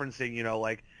keeps referencing,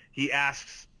 like he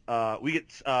asks, we get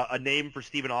a name for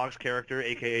Stephen Ogg's character,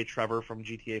 a.k.a. Trevor from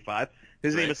GTA 5.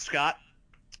 His name is Scott.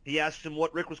 He asks him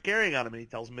what Rick was carrying on him, and he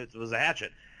tells him it was a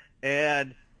hatchet.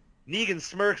 And Negan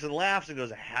smirks and laughs and goes,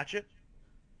 a hatchet?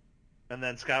 And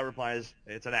then Scott replies,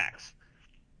 it's an axe.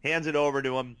 Hands it over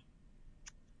to him,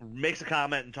 makes a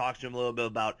comment and talks to him a little bit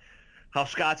about how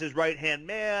Scott's his right-hand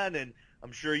man, and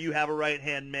I'm sure you have a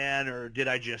right-hand man, or did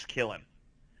I just kill him?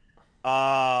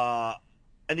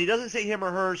 And he doesn't say him or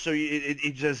her, so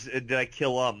it just, did I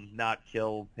kill him, not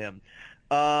kill him?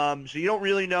 So you don't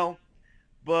really know,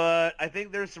 but I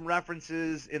think there's some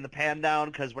references in the pan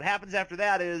down, because what happens after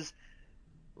that is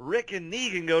Rick and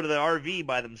Negan go to the RV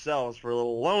by themselves for a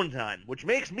little alone time, which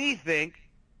makes me think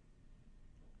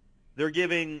they're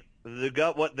giving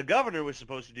what the governor was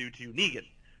supposed to do to Negan,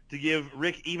 to give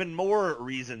Rick even more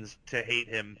reasons to hate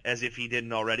him, as if he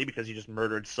didn't already, because he just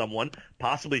murdered someone,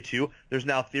 possibly two. There's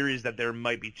now theories that there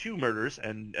might be two murders,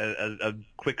 and a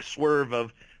quick swerve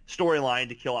of storyline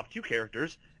to kill off two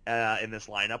characters in this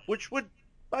lineup, which would,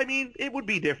 it would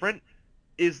be different,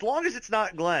 as long as it's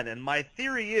not Glenn. And my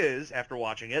theory is, after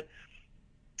watching it,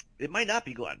 it might not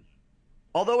be Glenn.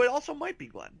 Although it also might be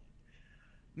Glenn.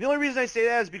 The only reason I say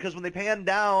that is because when they pan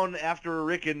down after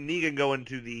Rick and Negan go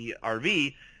into the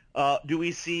RV, do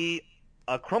we see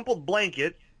a crumpled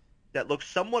blanket that looks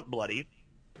somewhat bloody,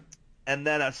 and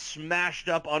then a smashed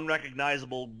up,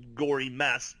 unrecognizable, gory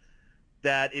mess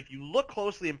that if you look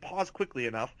closely and pause quickly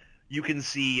enough, you can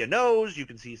see a nose, you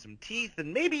can see some teeth,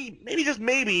 and maybe, just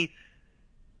maybe,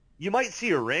 you might see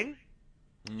a ring.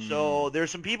 So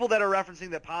there's some people that are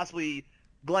referencing that possibly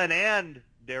Glenn and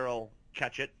Daryl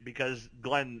catch it, because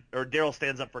Daryl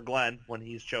stands up for Glenn when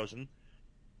he's chosen,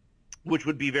 which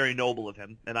would be very noble of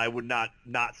him, and I would not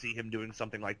see him doing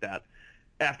something like that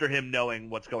after him knowing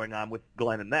what's going on with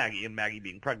Glenn and Maggie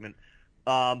being pregnant.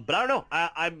 But I don't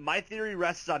know. My theory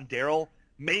rests on Daryl,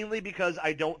 mainly because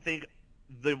I don't think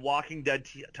the Walking Dead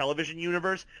television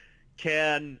universe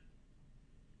can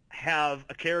have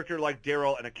a character like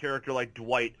Daryl and a character like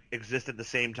Dwight exist at the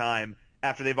same time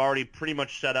after they've already pretty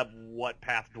much set up what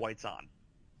path Dwight's on.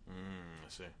 I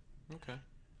see. Okay.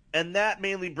 And that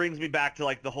mainly brings me back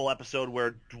to the whole episode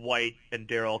where Dwight and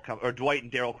Daryl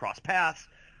cross paths.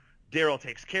 Daryl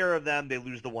takes care of them. They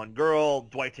lose the one girl.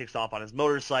 Dwight takes off on his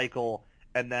motorcycle.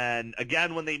 And then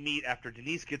again when they meet after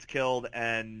Denise gets killed,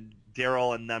 and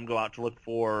Daryl and them go out to look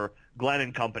for Glenn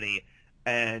and company.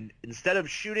 And instead of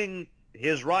shooting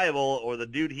his rival, or the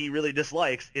dude he really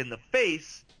dislikes, in the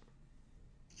face,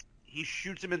 he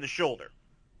shoots him in the shoulder.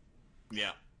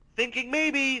 Yeah. Thinking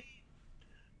maybe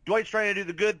Dwight's trying to do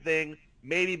the good thing.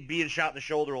 Maybe being shot in the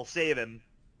shoulder will save him.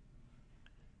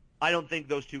 I don't think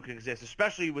those two can exist,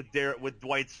 especially with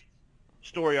Dwight's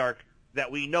story arc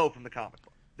that we know from the comic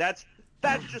book. That's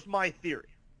just my theory.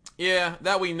 Yeah,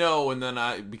 that we know, and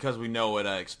then because we know it,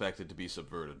 I expect it to be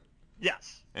subverted.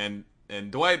 Yes. And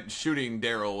Dwight shooting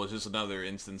Daryl was just another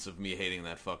instance of me hating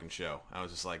that fucking show. I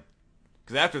was just like,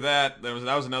 because after that, that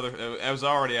was another. I was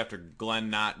already after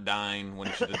Glenn not dying when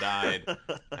he should have died, and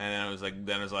then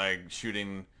it was like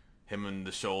shooting him in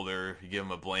the shoulder. You give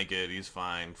him a blanket, he's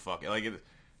fine. Fuck it,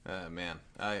 man.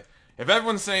 If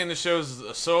everyone's saying the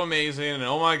show's so amazing and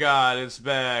oh my god, it's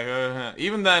back,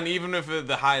 even then, even if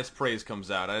the highest praise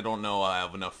comes out, I don't know I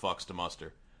have enough fucks to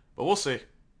muster. But we'll see.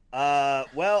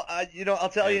 Well, I'll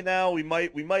tell you now, we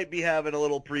might be having a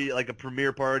little a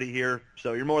premiere party here,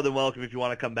 so you're more than welcome if you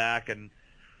want to come back and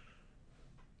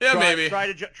maybe try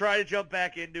to jump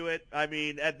back into it. I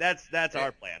mean, that's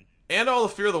our plan. And all the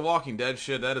Fear the Walking Dead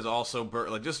shit, that is also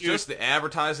just the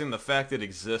advertising, the fact it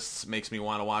exists makes me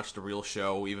want to watch the real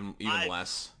show even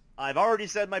less. I've already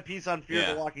said my piece on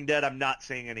Fear the Walking Dead. I'm not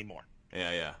saying any more.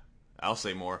 Yeah. I'll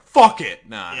say more. Fuck it.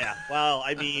 Nah. Yeah. Well,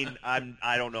 I mean,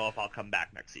 I don't know if I'll come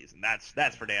back next season.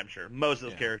 That's for damn sure. Most of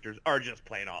those characters are just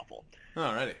plain awful.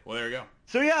 Alrighty. Well, there you go.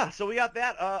 So we got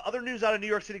that. Other news out of New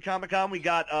York City Comic Con, we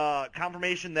got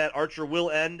confirmation that Archer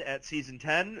will end at season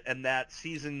 10, and that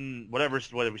season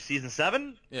season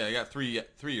 7? Yeah, you got 3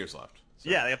 years left.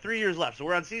 So. Yeah, they have 3 years left. So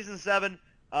we're on season 7.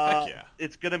 Heck yeah.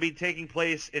 It's going to be taking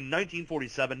place in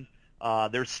 1947.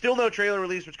 There's still no trailer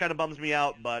release, which kind of bums me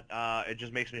out, but it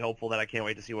just makes me hopeful that I can't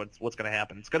wait to see what's going to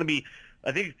happen. It's going to be,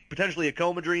 I think, potentially a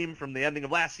coma dream from the ending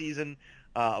of last season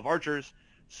of Archers.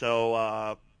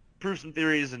 So prove some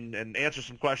theories and answer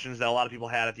some questions that a lot of people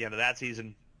had at the end of that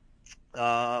season.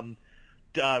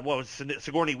 What was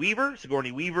Sigourney Weaver?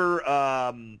 Sigourney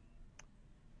Weaver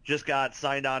just got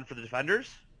signed on for the Defenders.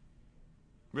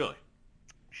 Really?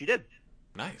 She did.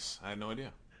 Nice. I had no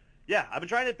idea. Yeah, I've been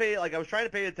trying to pay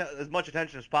as much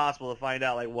attention as possible to find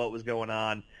out what was going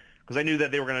on, because I knew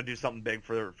that they were going to do something big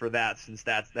for that, since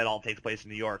that all takes place in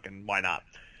New York, and why not?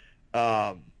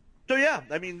 So yeah,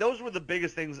 I mean, those were the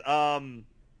biggest things. I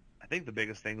think the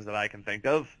biggest things that I can think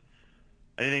of.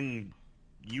 Anything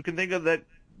you can think of that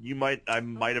I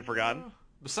might have forgotten?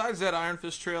 Besides that Iron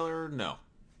Fist trailer, no,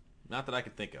 not that I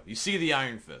can think of. You see the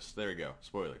Iron Fist? There you go.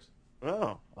 Spoilers.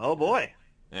 Oh boy.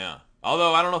 Yeah.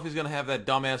 Although I don't know if he's gonna have that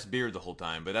dumbass beard the whole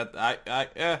time, but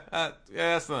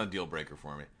that's not a deal breaker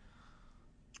for me.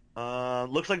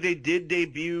 Looks like they did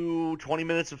debut 20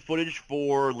 minutes of footage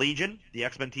for Legion, the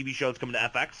X-Men TV show that's coming to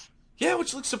FX. Yeah,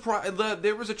 which looks surprising.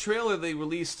 There was a trailer they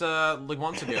released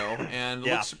months ago, and it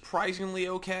looks surprisingly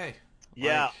okay.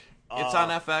 Yeah. It's on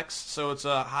FX, so it's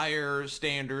a higher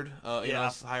standard,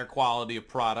 it's a higher quality of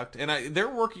product. And they're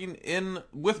working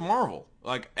with Marvel.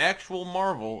 Like, actual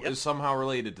Marvel is somehow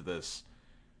related to this.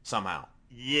 Somehow.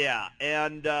 Yeah,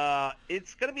 and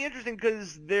it's going to be interesting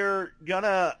because they're going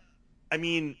to... I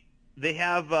mean, they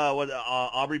have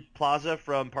Aubrey Plaza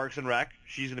from Parks and Rec.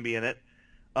 She's going to be in it.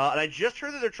 And I just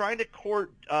heard that they're trying to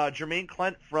court Jermaine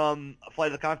Clement from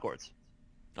Flight of the Conchords.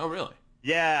 Oh, really?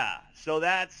 Yeah, so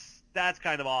that's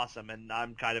kind of awesome, and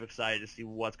I'm kind of excited to see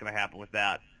what's going to happen with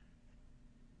that.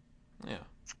 Yeah.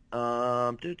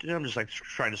 I'm just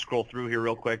trying to scroll through here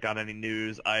real quick on any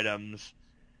news items.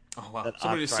 Oh wow!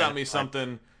 Somebody sent me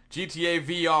something. GTA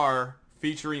VR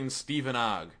featuring Stephen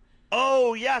Ogg.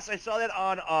 Oh yes, I saw that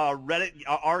on Reddit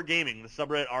R Gaming, the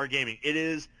subreddit R Gaming. It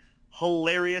is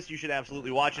hilarious. You should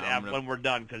absolutely watch it when we're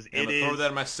done, because it is. Throw that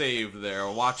in my save there.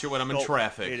 I'll watch it when I'm in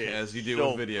traffic, as you do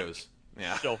with videos.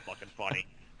 Yeah. So fucking funny.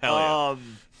 Hell yeah.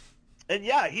 And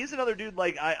yeah, he's another dude,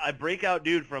 like, I breakout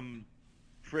dude from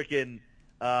frickin'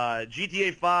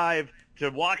 GTA 5 to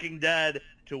Walking Dead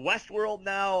to Westworld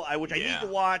now, which I need to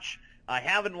watch. I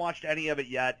haven't watched any of it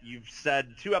yet. You've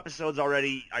said 2 episodes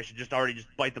already. I should just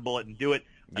bite the bullet and do it.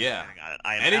 Yeah.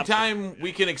 Anytime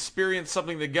we can experience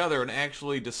something together and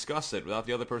actually discuss it without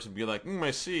the other person being like,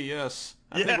 I see, yes.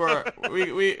 I think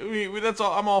we that's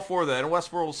all. I'm all for that. And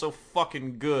Westworld was so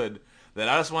fucking good that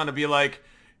I just want to be like,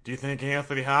 do you think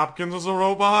Anthony Hopkins is a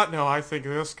robot? No, I think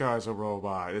this guy's a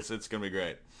robot. It's going to be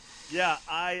great. Yeah,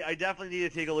 I definitely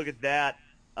need to take a look at that.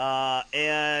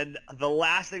 And the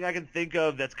last thing I can think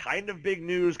of that's kind of big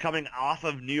news coming off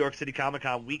of New York City Comic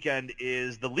Con weekend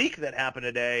is the leak that happened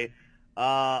today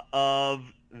of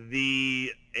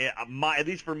the, at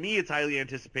least for me, it's highly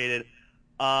anticipated,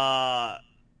 the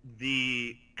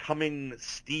coming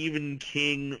Stephen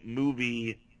King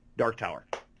movie, Dark Tower.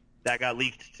 That got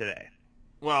leaked today.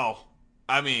 Well,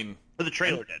 I mean... The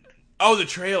trailer did. Oh, the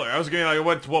trailer. I was going to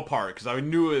went to what part? Because I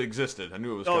knew it existed. I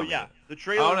knew it was coming. Oh, yeah. The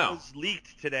trailer was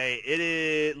leaked today.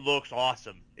 It looks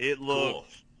awesome. It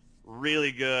looks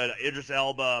really good. Idris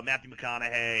Elba, Matthew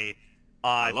McConaughey.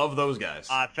 I love those guys.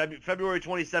 February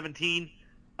 2017.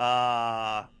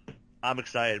 I'm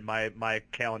excited. My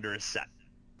calendar is set.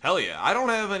 Hell yeah. I don't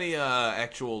have any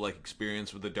actual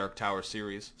experience with the Dark Tower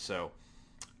series, so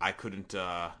I couldn't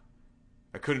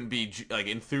be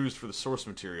enthused for the source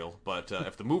material, but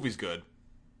if the movie's good,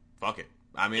 fuck it.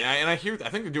 I mean, I think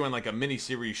they're doing a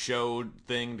mini-series show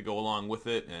thing to go along with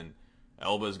it, and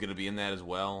Elba's going to be in that as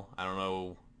well. I don't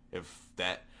know if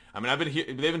that... I mean,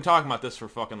 they've been talking about this for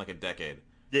fucking a decade.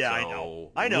 Yeah,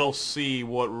 so I know. We'll see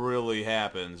what really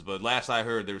happens, but last I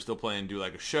heard, they were still planning to do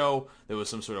a show that was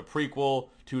some sort of prequel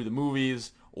to the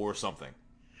movies or something.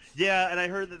 Yeah, and I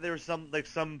heard that there was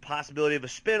some possibility of a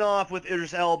spin-off with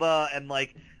Idris Elba, and I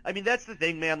mean, that's the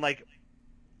thing, man.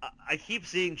 I keep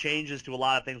seeing changes to a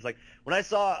lot of things. When I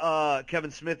saw Kevin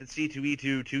Smith at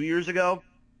C2E2 2 years ago,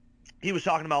 he was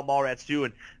talking about Mallrats 2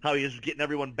 and how he was getting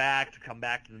everyone back to come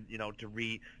back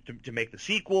to make the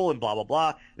sequel and blah blah blah.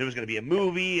 And it was going to be a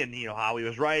movie, and how he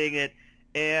was writing it.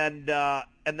 And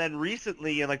then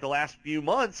recently, in the last few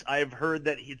months, I've heard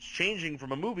that it's changing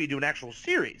from a movie to an actual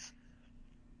series.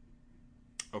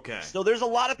 Okay. So there's a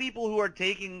lot of people who are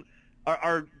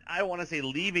are I don't want to say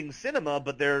leaving cinema,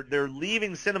 but they're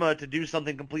leaving cinema to do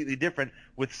something completely different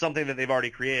with something that they've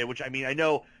already created. Which, I mean, I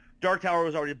know Dark Tower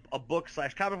was already a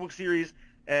book/comic book series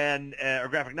and or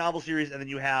graphic novel series, and then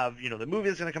you have the movie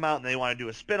that's going to come out, and they want to do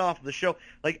a spin-off of the show.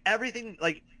 Everything,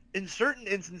 in certain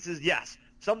instances, yes,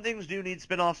 some things do need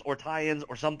spinoffs or tie-ins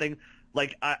or something.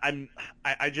 Like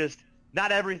I just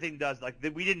not everything does. Like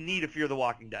we didn't need a Fear the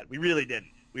Walking Dead. We really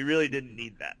didn't. We really didn't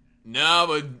need that. No,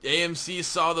 but AMC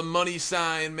saw the money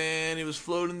sign, man. It was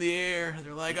floating in the air.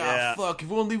 They're like, Yeah. oh, fuck,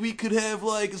 if only we could have,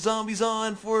 like, zombies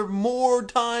on for more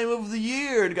time of the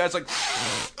year. And the guy's like,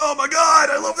 oh, my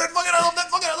God, I love that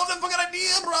fucking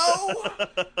idea, bro.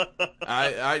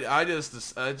 I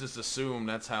just assume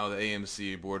that's how the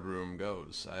AMC boardroom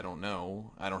goes. I don't know.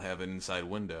 I don't have an inside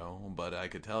window, but I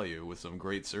could tell you with some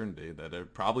great certainty that they're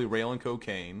probably railing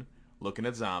cocaine, looking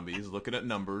at zombies, looking at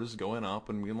numbers going up,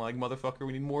 and being like, motherfucker,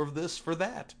 we need more of this for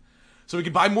that. So we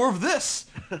can buy more of this.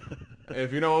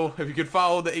 if you could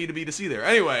follow the A to B to C there.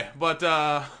 Anyway, but,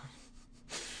 God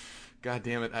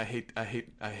damn it, I hate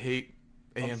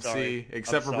AMC,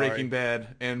 except for Breaking Bad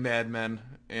and Mad Men,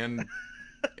 and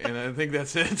I think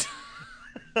that's it.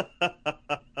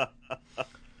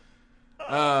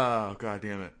 Oh, God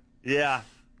damn it. Yeah.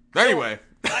 Anyway.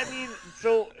 I mean,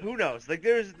 so who knows? Like,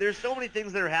 there's so many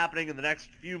things that are happening in the next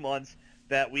few months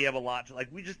that we have a lot to, like,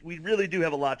 we really do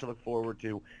have a lot to look forward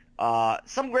to.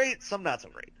 Some great, some not so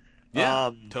great. Yeah,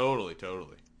 totally.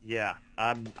 Yeah,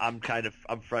 I'm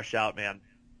fresh out, man.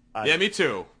 Yeah, me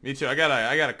too. I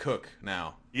gotta cook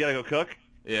now. You gotta go cook?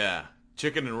 Yeah,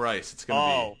 chicken and rice. It's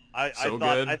gonna be so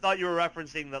good. I thought you were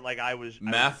referencing that, like,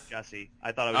 meth. Jesse.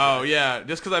 I thought I was. Oh yeah,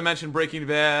 just because I mentioned Breaking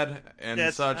Bad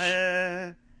and such.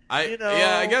 I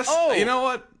guess. Oh, you know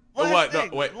what?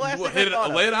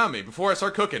 Lay it on me before I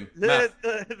start cooking. The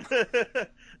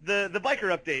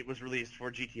biker update was released for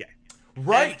GTA.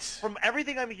 Right. And from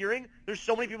everything I'm hearing, there's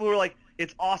so many people who are like,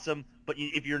 it's awesome, but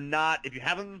if you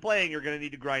haven't been playing, you're going to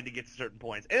need to grind to get to certain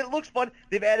points. And it looks fun.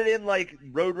 They've added in, like,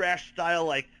 Road Rash style,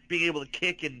 like, being able to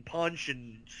kick and punch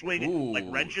and swing like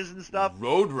wrenches and stuff.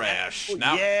 Road Rash.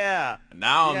 Now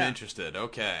I'm interested.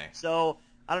 Okay. So,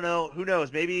 I don't know. Who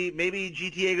knows? Maybe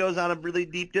GTA goes on a really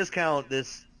deep discount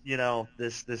this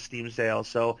Steam sale.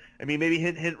 So, I mean, maybe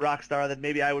hint Rockstar that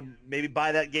maybe I would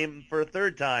buy that game for a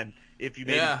third time if you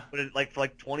maybe put it for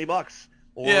like $20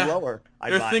 or lower.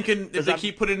 They're thinking if they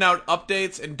keep putting out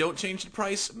updates and don't change the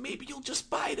price, maybe you'll just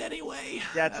buy it anyway.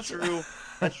 That's true.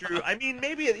 That's true. I mean,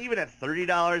 maybe even at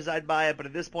 $30 I'd buy it, but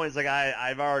at this point it's like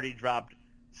I've already dropped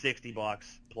 $60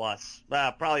 plus.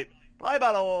 Probably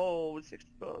about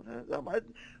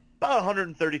about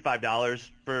 $135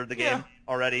 for the game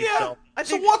already. Yeah. So I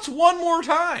think what's one more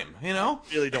time? You know,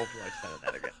 I really don't feel like spending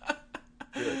that again.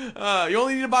 You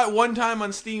only need to buy it one time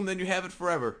on Steam, then you have it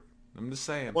forever. I'm just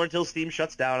saying. Or until Steam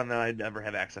shuts down, and then I never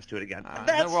have access to it again.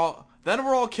 Then we're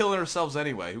all killing ourselves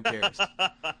anyway. Who cares?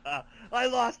 I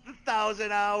lost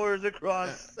 1,000 hours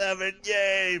across 7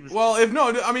 games. Well,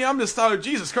 I'm just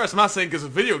Jesus Christ. I'm not saying because the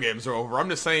video games are over. I'm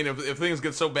just saying if things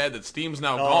get so bad that Steam's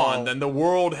now gone, then the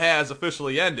world has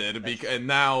officially ended, and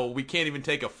now we can't even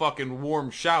take a fucking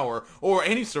warm shower or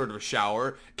any sort of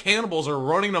shower. Cannibals are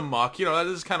running amok. You know, that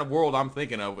is the kind of world I'm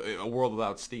thinking of. A world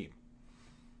without Steam.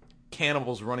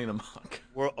 Cannibals running amok.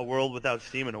 A world without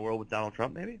Steam and a world with Donald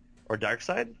Trump, maybe? Or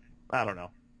Darkseid? I don't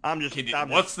know.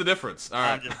 What's the difference? All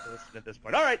right. I'm just listening at this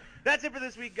point. All right, that's it for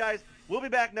this week, guys. We'll be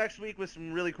back next week with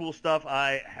some really cool stuff.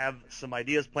 I have some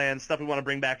ideas planned, stuff we want to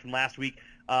bring back from last week.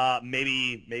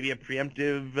 Maybe a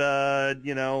preemptive,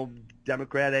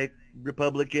 Democratic,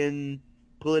 Republican,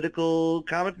 political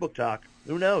comic book talk.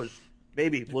 Who knows?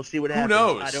 Maybe. We'll see what happens.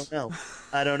 Who knows?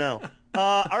 I don't know.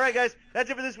 All right, guys, that's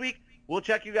it for this week. We'll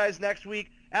check you guys next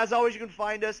week. As always, you can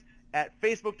find us at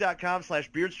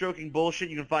facebook.com/beardstrokingbullshit.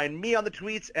 You can find me on the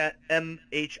tweets at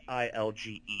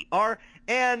MHILGER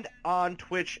and on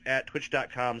Twitch at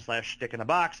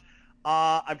twitch.com/stickintheBox.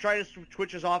 I'm trying to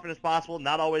Twitch as often as possible.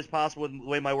 Not always possible with the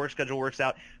way my work schedule works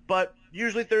out, but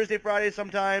usually Thursday, Friday,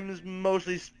 sometimes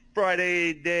mostly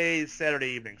Friday day,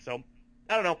 Saturday evening. So,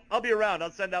 I don't know. I'll be around.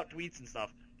 I'll send out tweets and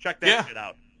stuff. Check that shit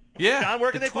out. Yeah. John,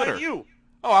 where can they find you?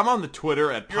 Oh, I'm on the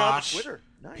Twitter at You're Posh. on the Twitter.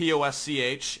 Nice.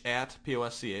 P-O-S-C-H, at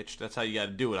P-O-S-C-H. That's how you got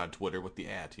to do it on Twitter with the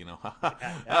at, you know.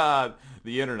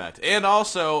 The internet. And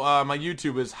also, my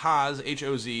YouTube is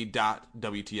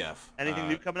Hoz.WTF. Anything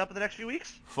new coming up in the next few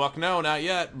weeks? Fuck no, not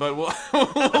yet, but we'll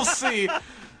see.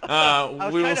 I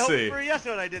was we will kind of see. hoping for a yes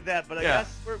when I did that, but I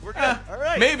guess we're good. All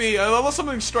right. Maybe, unless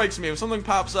something strikes me. If something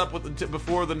pops up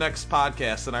before the next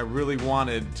podcast and I really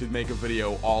wanted to make a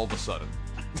video all of a sudden.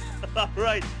 All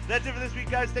right. That's it for this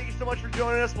week, guys. Thank you so much for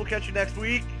joining us. We'll catch you next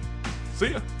week. See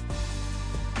ya.